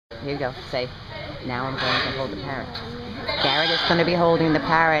Here you go. Say, now I'm going to hold the parrot. Garrett is going to be holding the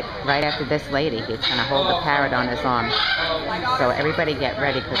parrot right after this lady. He's going to hold the parrot on his arm. So everybody get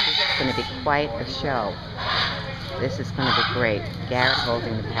ready because this is going to be quite a show. This is going to be great. Garrett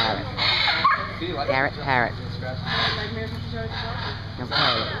holding the parrot. Garrett, parrot.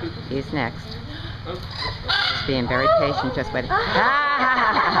 Okay, he's next. He's being very patient, just waiting.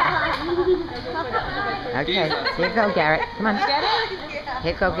 Okay, here you go, Garrett. Come on.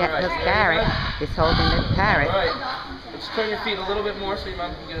 Here you go, Garrett. He's holding the parrot. Just turn your feet a little bit more so you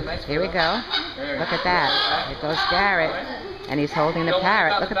can get a nice. Here we go. Look at that. Here goes Garrett. And he's holding the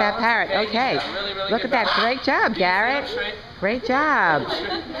parrot. Look at that parrot. Okay. Look at that. Great job, Garrett. Great job.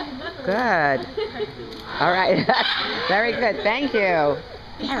 Good. All right. Very good. Thank you.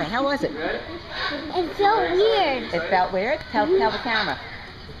 Garrett, how was it? It felt weird. It felt weird? Tell the camera.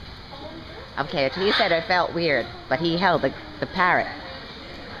 Okay, he said it felt weird, but he held the parrot.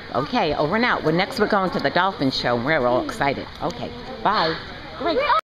 Okay, over and out. Next we're going to the dolphin show, and we're all excited. Okay, bye. Great.